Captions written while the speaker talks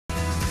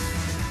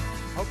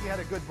Hope you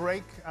had a good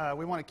break.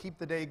 We want to keep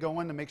the day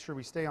going to make sure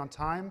we stay on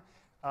time.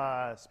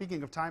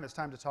 Speaking of time, it's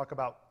time to talk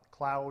about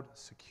cloud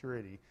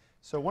security.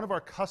 So one of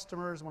our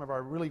customers, one of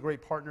our really great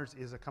partners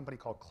is a company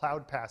called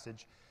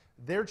CloudPassage.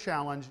 Their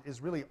challenge is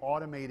really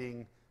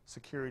automating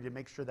security to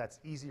make sure that's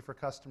easy for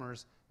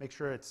customers, make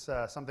sure it's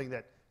something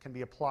that can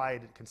be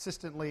applied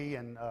consistently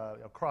and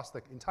across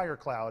the entire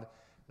cloud.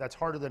 That's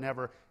harder than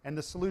ever. And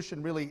the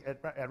solution really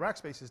at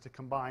Rackspace is to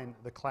combine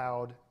the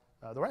cloud,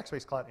 the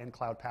Rackspace Cloud and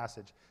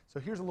CloudPassage. So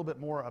here's a little bit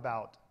more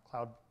about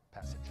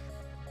CloudPassage.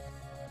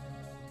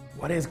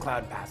 What is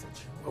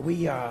CloudPassage? Well,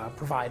 we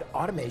provide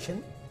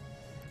automation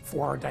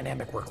for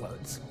dynamic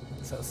workloads.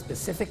 So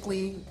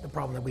specifically, the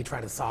problem that we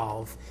try to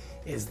solve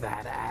is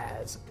that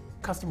as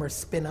customers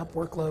spin up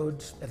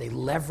workloads, that they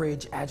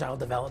leverage agile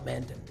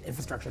development and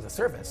infrastructure as a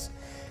service,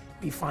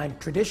 we find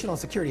traditional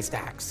security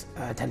stacks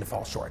tend to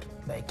fall short.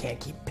 They can't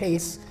keep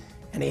pace,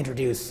 and they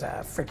introduce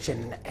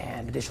friction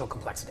and additional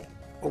complexity.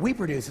 What we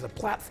produce is a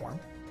platform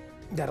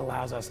that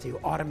allows us to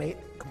automate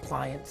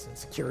compliance and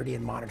security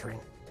and monitoring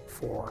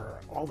for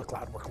all the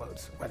cloud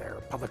workloads,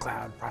 whether public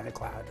cloud, private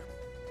cloud,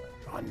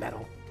 on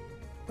metal,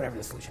 whatever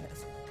the solution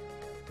is.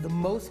 The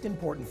most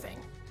important thing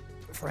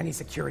for any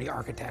security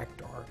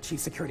architect or chief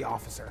security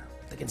officer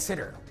to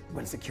consider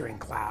when securing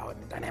cloud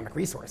and dynamic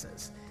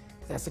resources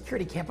is that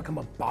security can't become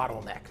a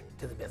bottleneck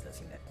to the business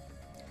unit.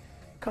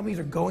 Companies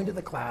are going to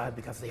the cloud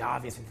because of the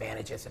obvious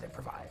advantages that it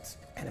provides.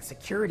 And if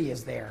security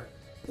is there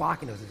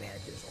blocking those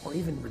advantages or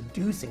even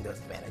reducing those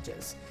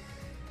advantages,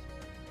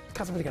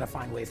 customers are going to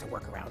find ways to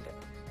work around it,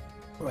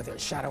 whether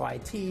it's shadow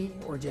IT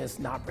or just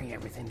not bringing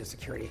everything to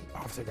security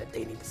officer that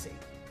they need to see.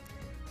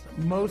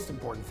 The most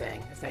important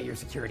thing is that your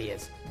security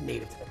is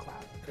native to the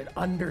cloud, that it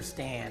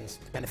understands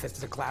the benefits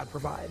that the cloud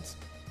provides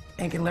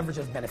and can leverage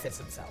those benefits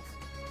themselves.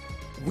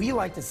 We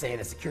like to say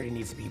that security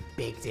needs to be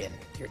baked in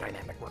to your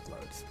dynamic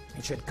workloads.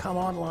 It should come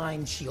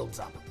online, shields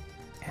up,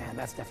 and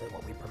that's definitely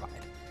what we provide.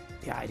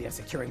 The idea of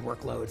securing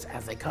workloads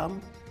as they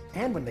come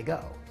and when they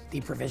go.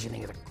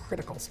 Deprovisioning is a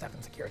critical step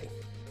in security.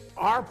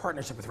 Our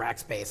partnership with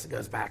Rackspace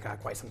goes back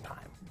quite some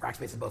time.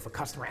 Rackspace is both a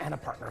customer and a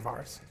partner of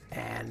ours,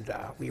 and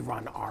we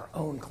run our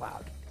own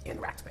cloud in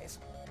Rackspace.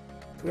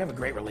 So we have a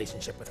great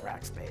relationship with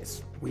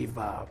Rackspace. We've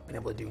been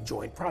able to do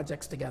joint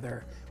projects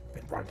together,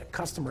 been brought to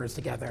customers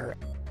together.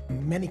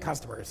 Many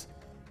customers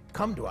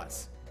come to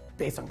us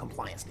based on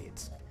compliance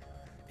needs.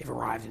 They've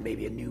arrived in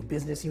maybe a new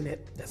business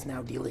unit that's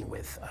now dealing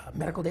with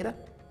medical data,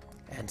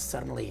 and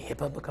suddenly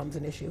HIPAA becomes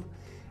an issue,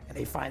 and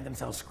they find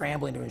themselves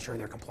scrambling to ensure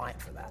they're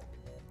compliant for that.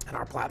 And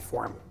our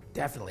platform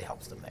definitely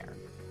helps them there.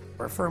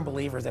 We're firm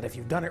believers that if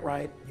you've done it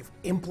right, you've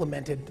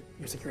implemented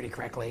your security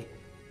correctly,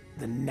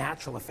 the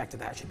natural effect of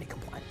that should be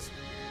compliance.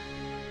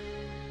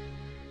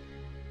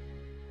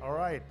 All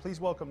right,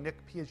 please welcome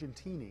Nick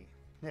Piagentini.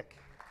 Nick.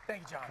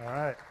 Thank you, John. All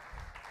right.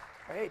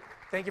 Great.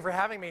 Thank you for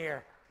having me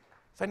here.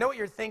 So I know what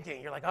you're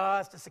thinking. You're like, oh,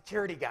 it's the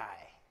security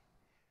guy.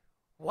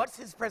 What's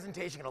his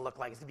presentation going to look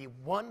like? It's going to be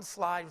one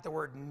slide with the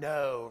word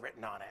no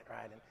written on it,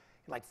 right? And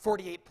like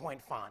 48-point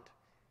font,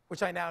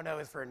 which I now know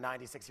is for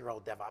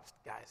 96-year-old DevOps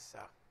guys. So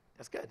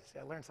that's good. See,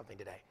 I learned something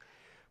today.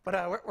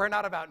 But we're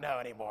not about no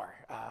anymore.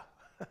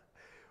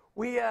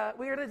 We are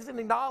just to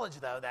acknowledge,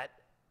 though, that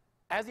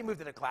as you move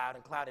to the cloud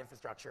and cloud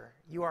infrastructure,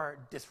 you are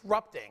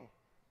disrupting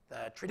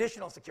the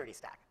traditional security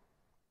stack.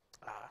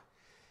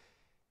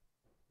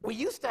 We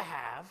used to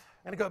have,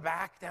 I'm going to go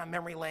back down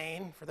memory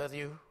lane for those of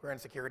you who are in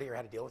security or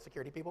had to deal with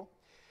security people.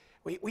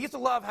 We used to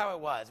love how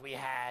it was. We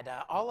had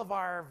all of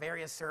our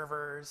various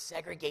servers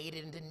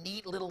segregated into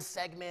neat little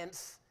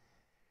segments.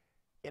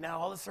 You know,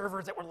 all the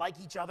servers that were like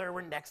each other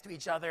were next to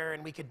each other,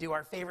 and we could do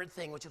our favorite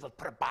thing, which is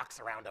put a box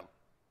around them.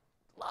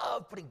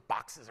 Love putting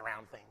boxes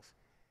around things.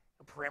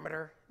 A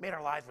perimeter made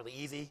our lives really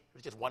easy. It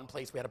was just one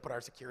place we had to put our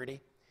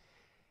security.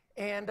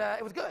 And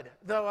it was good,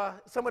 though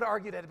some would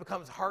argue that it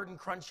becomes hard and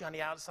crunchy on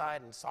the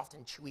outside and soft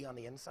and chewy on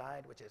the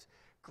inside, which is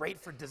great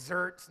for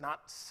desserts, not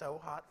so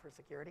hot for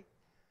security.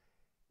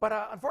 But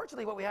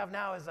unfortunately, what we have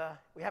now is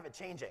we have it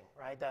changing,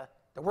 right? The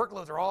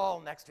workloads are all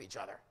next to each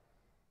other.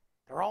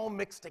 They're all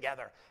mixed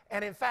together.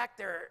 And in fact,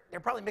 they're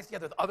probably mixed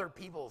together with other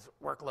people's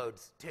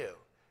workloads too,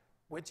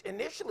 which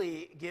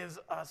initially gives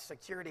us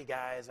security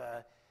guys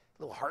a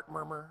little heart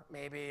murmur,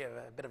 maybe,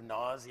 a bit of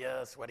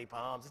nausea, sweaty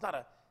palms. It's not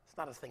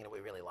a thing that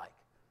we really like.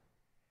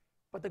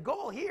 But the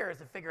goal here is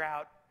to figure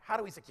out, how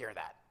do we secure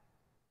that?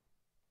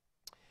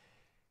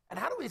 And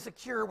how do we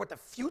secure what the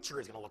future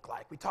is going to look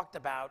like? We talked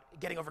about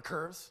getting over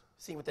curves,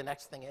 seeing what the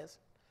next thing is.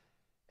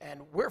 And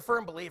we're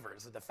firm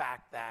believers of the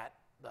fact that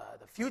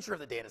the future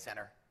of the data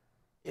center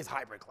is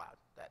hybrid cloud,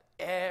 that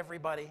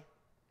everybody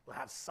will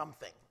have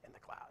something in the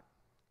cloud,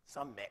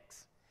 some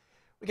mix.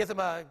 We get some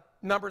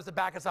numbers to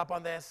back us up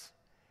on this.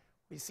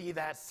 We see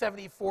that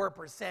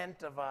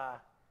 74% of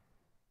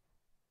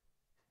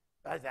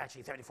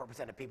actually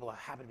 74% of people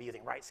happen to be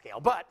using right scale,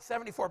 but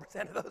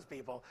 74% of those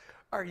people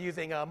are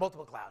using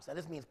multiple clouds. Now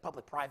this means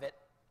public-private,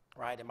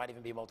 right? It might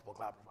even be multiple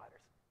cloud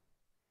providers.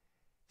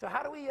 So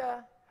how do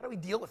we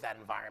deal with that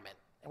environment?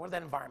 And what does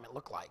that environment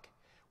look like?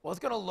 Well, it's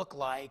going to look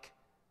like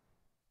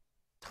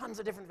tons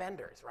of different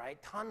vendors,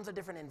 right? Tons of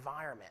different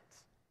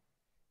environments.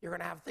 You're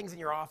going to have things in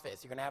your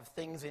office. You're going to have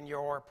things in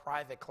your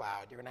private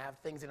cloud. You're going to have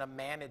things in a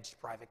managed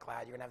private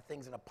cloud. You're going to have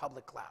things in a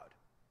public cloud.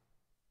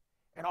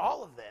 And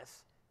all of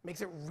this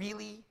makes it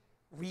really,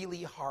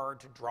 really hard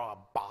to draw a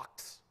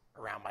box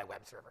around my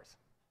web servers.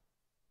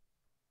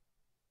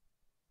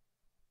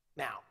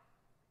 Now,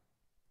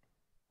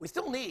 we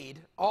still need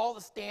all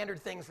the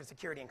standard things for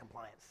security and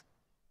compliance.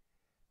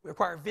 We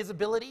require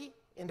visibility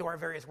into our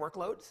various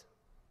workloads.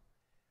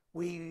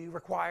 We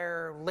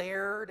require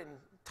layered and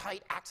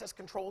tight access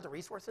control to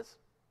resources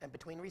and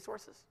between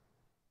resources.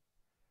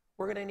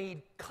 We're going to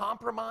need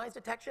compromise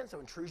detection, so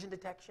intrusion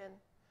detection.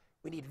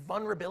 We need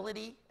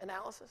vulnerability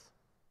analysis.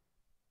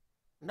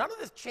 None of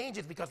this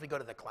changes because we go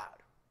to the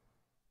cloud.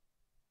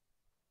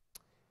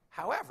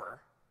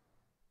 However,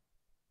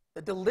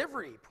 the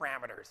delivery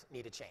parameters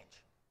need to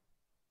change.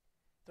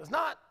 So it's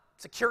not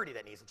security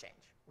that needs to change.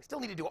 We still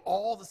need to do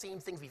all the same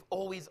things we've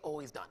always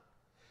done,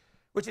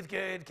 which is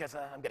good because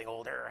I'm getting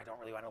older. I don't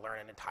really want to learn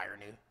an entire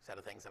new set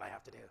of things that I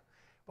have to do.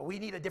 But we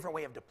need a different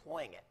way of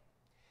deploying it.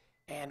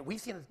 And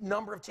we've seen a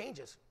number of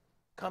changes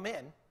come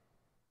in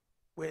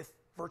with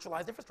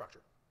virtualized infrastructure.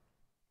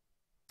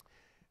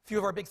 A few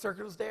of our big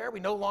circles there, we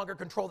no longer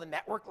control the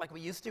network like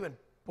we used to, and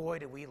boy,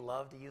 do we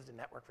love to use the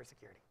network for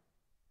security.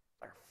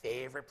 It's our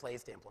favorite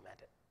place to implement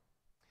it.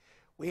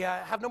 We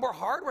have no more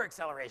hardware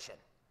acceleration.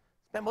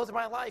 Spent most of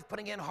my life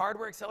putting in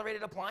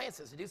hardware-accelerated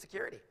appliances to do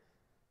security,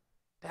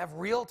 to have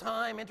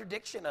real-time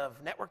interdiction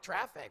of network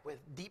traffic with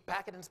deep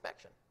packet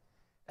inspection.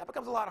 That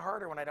becomes a lot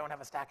harder when I don't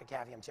have a stack of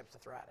Cavium chips to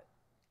throw at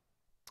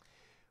it.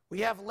 We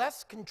have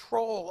less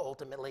control,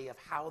 ultimately, of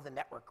how the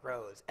network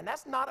grows. And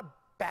that's not a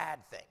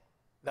bad thing,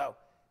 though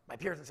my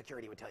peers in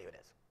security would tell you it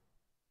is.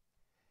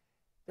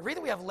 The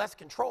reason we have less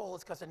control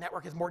is because the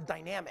network is more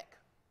dynamic.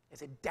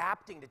 It's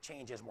adapting to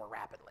changes more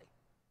rapidly.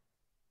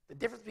 The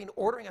difference between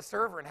ordering a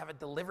server and have it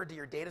delivered to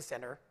your data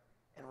center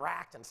and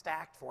racked and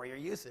stacked for your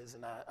uses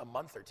in a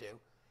month or two,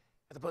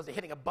 as opposed to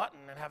hitting a button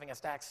and having a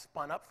stack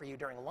spun up for you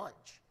during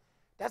lunch.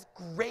 That's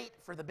great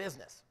for the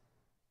business.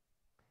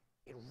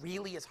 It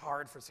really is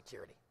hard for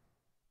security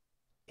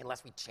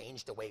unless we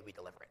change the way we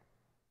deliver it.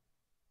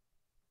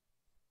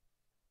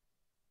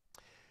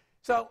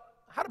 So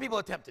how do people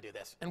attempt to do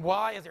this? And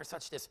why is there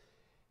such this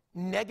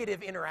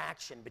negative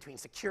interaction between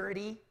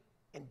security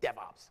and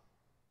DevOps?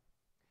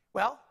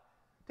 Well,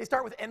 they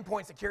start with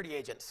endpoint security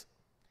agents.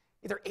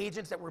 These are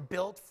agents that were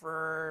built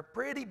for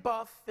pretty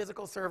buff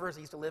physical servers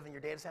that used to live in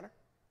your data center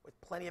with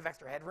plenty of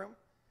extra headroom.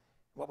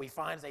 What we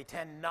find is they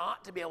tend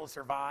not to be able to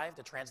survive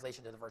the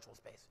translation to the virtual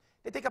space.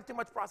 They take up too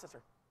much processor,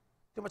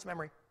 too much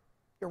memory.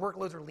 Your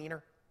workloads are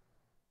leaner.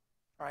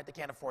 All right, they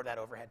can't afford that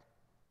overhead.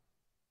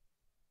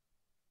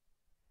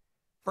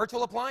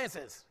 Virtual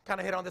appliances, kind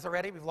of hit on this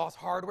already. We've lost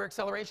hardware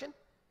acceleration,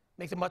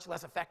 makes it much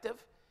less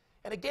effective.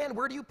 And again,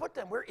 where do you put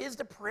them? Where is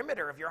the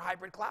perimeter of your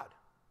hybrid cloud?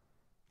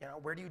 You know,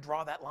 where do you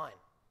draw that line?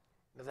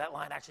 Does that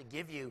line actually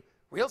give you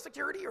real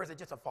security, or is it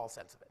just a false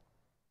sense of it?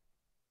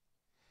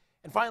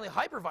 And finally,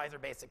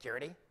 hypervisor-based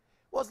security.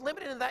 Well, it's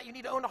limited in that you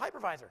need to own a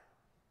hypervisor.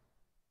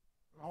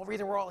 The whole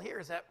reason we're all here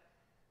is that,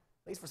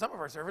 at least for some of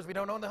our servers, we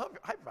don't own the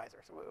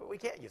hypervisor, so we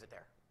can't use it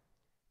there.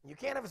 You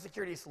can't have a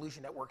security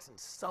solution that works in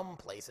some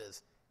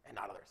places and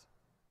not others.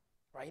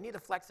 Right? You need the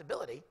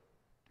flexibility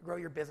to grow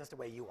your business the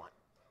way you want.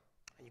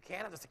 And you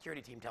can't have the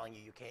security team telling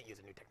you can't use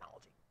a new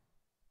technology.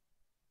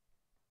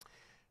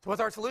 So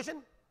what's our solution?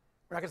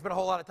 We're not going to spend a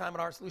whole lot of time on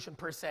our solution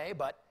per se,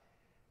 but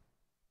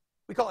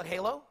we call it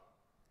Halo,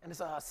 and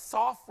it's a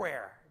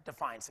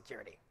software-defined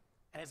security.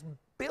 And it's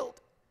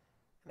built,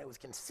 and it was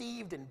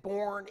conceived and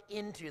born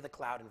into the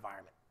cloud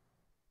environment.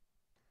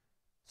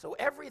 So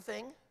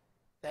everything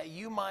that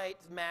you might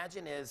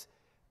imagine is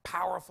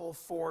powerful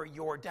for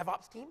your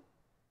DevOps team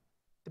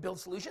to build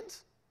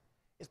solutions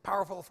is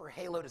powerful for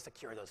Halo to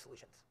secure those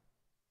solutions.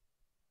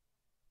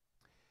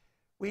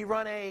 We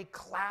run a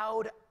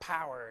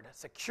cloud-powered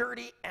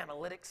security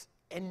analytics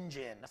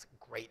engine. That's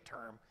a great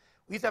term.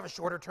 We used to have a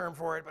shorter term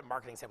for it, but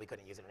marketing said we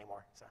couldn't use it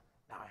anymore. So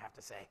now I have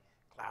to say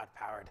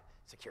cloud-powered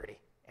security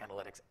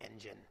analytics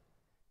engine.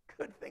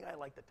 Good thing I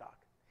like to talk.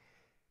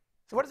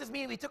 So what does this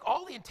mean? We took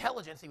all the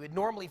intelligence that you would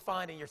normally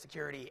find in your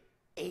security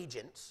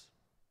agents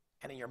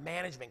and in your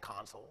management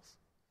consoles,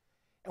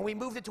 and we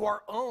moved it to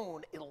our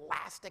own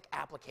elastic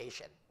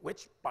application,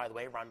 which, by the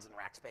way, runs in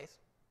Rackspace.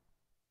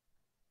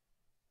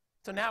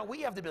 So now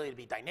we have the ability to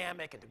be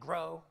dynamic and to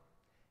grow,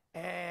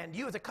 and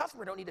you as a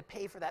customer don't need to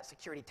pay for that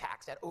security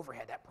tax, that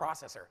overhead, that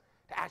processor,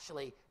 to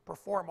actually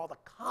perform all the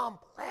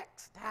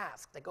complex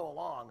tasks that go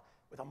along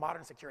with a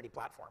modern security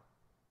platform.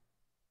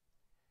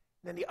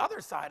 Then the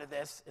other side of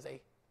this is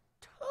a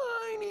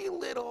tiny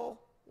little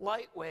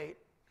lightweight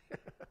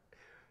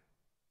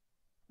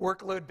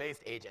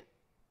workload-based agent.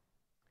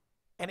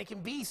 And it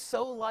can be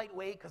so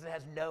lightweight because it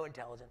has no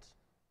intelligence,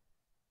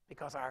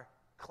 because our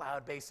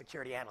cloud-based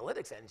security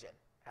analytics engine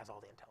has all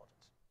the intelligence.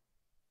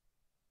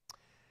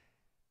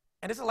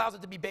 And this allows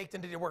it to be baked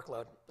into your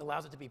workload. It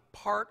allows it to be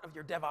part of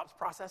your DevOps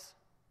process.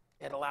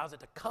 It allows it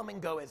to come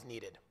and go as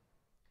needed.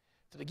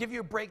 So to give you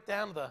a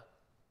breakdown of the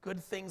good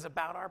things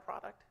about our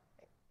product,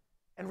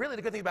 and really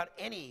the good thing about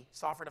any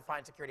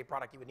software-defined security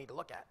product you would need to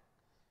look at,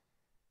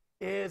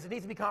 is it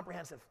needs to be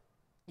comprehensive.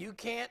 You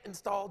can't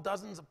install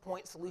dozens of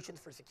point solutions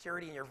for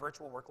security in your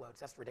virtual workloads.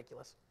 That's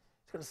ridiculous.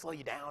 It's going to slow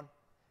you down.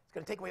 It's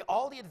going to take away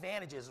all the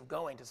advantages of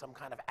going to some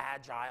kind of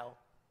agile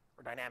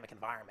or dynamic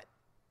environment.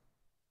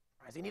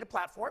 All right, so you need a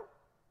platform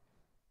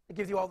that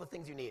gives you all the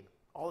things you need,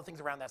 all the things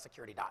around that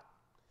security dot.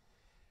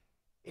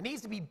 It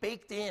needs to be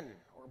baked in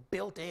or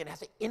built in. It has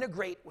to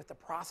integrate with the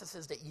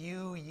processes that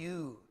you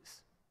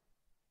use.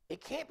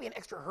 It can't be an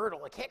extra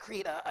hurdle. It can't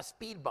create a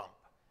speed bump.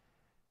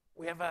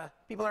 We have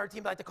people on our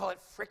team that like to call it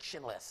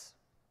frictionless.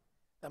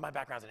 Now, my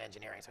background's in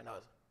engineering, so I know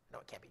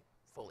it can't be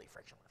fully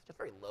frictionless. Just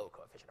very low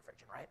coefficient of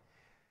friction, right?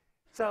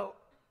 So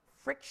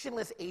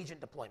frictionless agent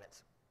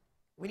deployments.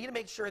 We need to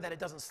make sure that it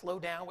doesn't slow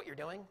down what you're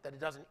doing, that it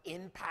doesn't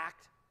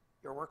impact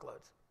your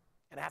workloads.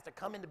 And it has to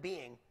come into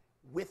being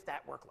with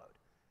that workload.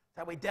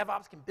 That way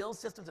DevOps can build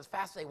systems as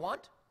fast as they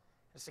want.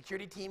 The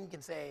security team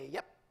can say,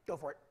 yep, go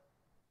for it.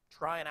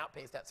 Try and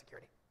outpace that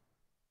security.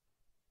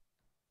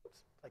 Oops,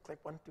 I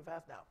clicked one too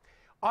fast now.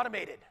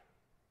 Automated.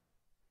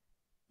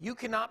 You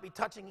cannot be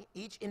touching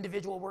each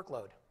individual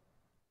workload.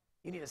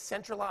 You need a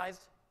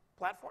centralized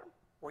platform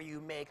where you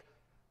make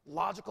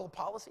logical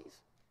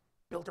policies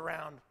built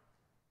around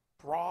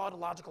broad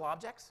logical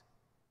objects.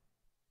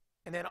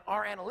 And then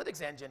our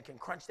analytics engine can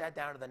crunch that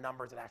down to the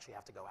numbers that actually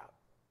have to go out.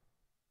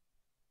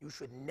 You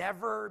should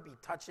never be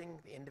touching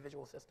the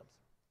individual systems.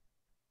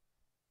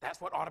 That's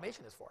what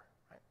automation is for,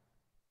 right?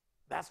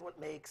 That's what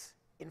makes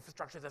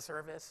infrastructure as a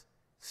service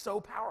so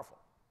powerful.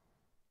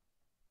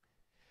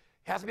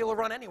 It has to be able to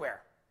run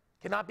anywhere.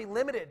 It cannot be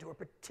limited to a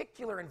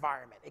particular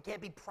environment. It can't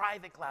be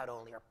private cloud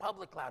only or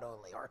public cloud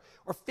only or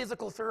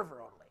physical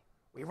server only.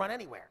 We run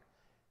anywhere.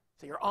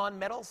 So your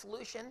on-metal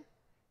solution,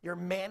 your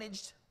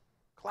managed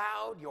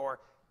cloud, your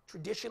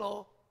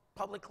traditional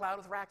public cloud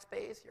with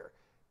Rackspace, your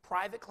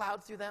private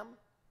cloud through them,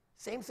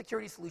 same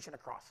security solution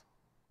across.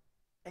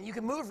 And you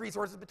can move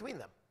resources between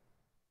them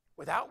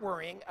without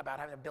worrying about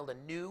having to build a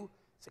new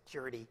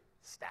security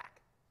stack.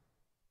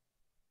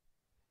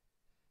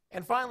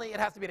 And finally, it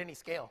has to be at any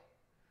scale.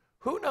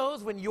 Who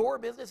knows when your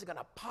business is going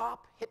to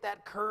pop, hit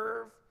that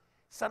curve,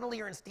 suddenly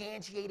you're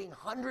instantiating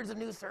hundreds of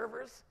new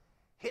servers,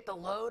 hit the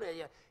load, and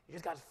you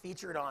just got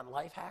featured on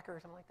Lifehacker or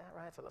something like that,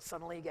 right? So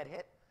suddenly you get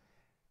hit.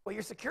 Well,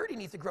 your security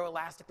needs to grow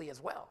elastically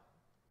as well.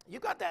 You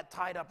got that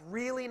tied up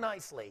really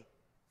nicely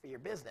for your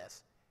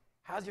business.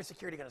 How's your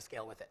security going to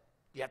scale with it?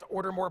 Do you have to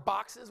order more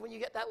boxes when you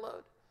get that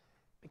load?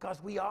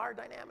 Because we are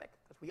dynamic,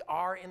 because we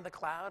are in the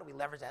cloud, we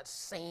leverage that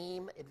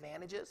same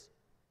advantages.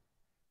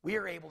 We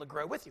are able to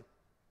grow with you.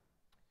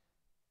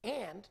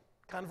 And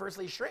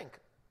conversely shrink.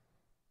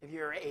 If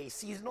you're a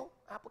seasonal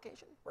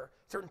application, where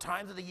certain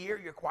times of the year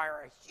you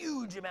require a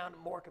huge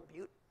amount more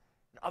compute,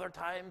 and other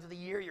times of the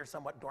year you're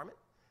somewhat dormant,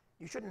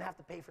 you shouldn't have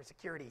to pay for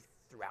security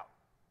throughout.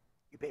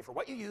 You pay for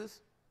what you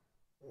use,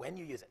 when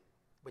you use it,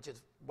 which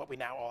is what we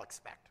now all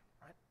expect,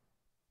 right?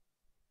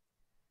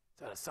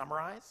 So to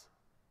summarize,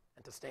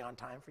 and to stay on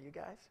time for you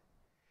guys,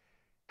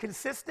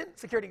 consistent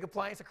security and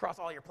compliance across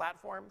all your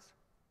platforms.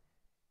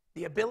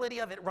 The ability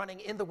of it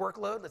running in the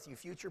workload lets you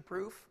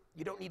future-proof.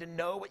 You don't need to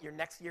know what your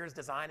next year's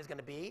design is going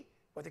to be,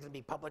 whether it's going to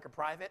be public or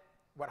private,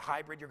 what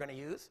hybrid you're going to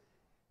use.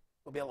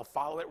 We'll be able to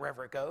follow it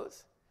wherever it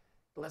goes.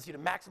 It allows you to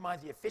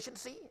maximize the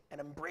efficiency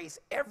and embrace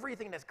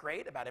everything that's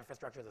great about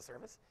infrastructure as a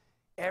service,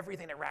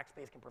 everything that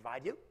Rackspace can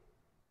provide you,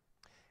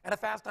 and a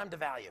fast time to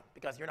value,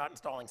 because you're not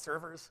installing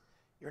servers,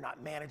 you're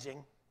not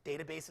managing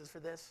databases for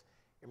this,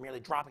 you're merely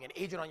dropping an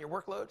agent on your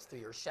workloads through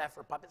your Chef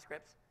or Puppet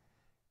scripts,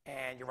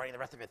 and you're running the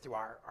rest of it through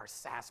our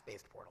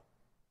SaaS-based portal.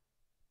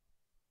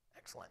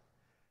 Excellent.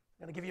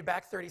 I'm going to give you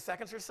back 30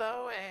 seconds or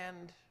so,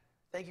 and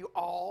thank you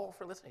all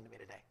for listening to me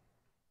today.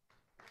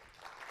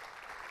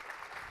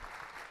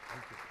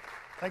 Thank you.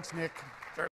 Thanks, Nick.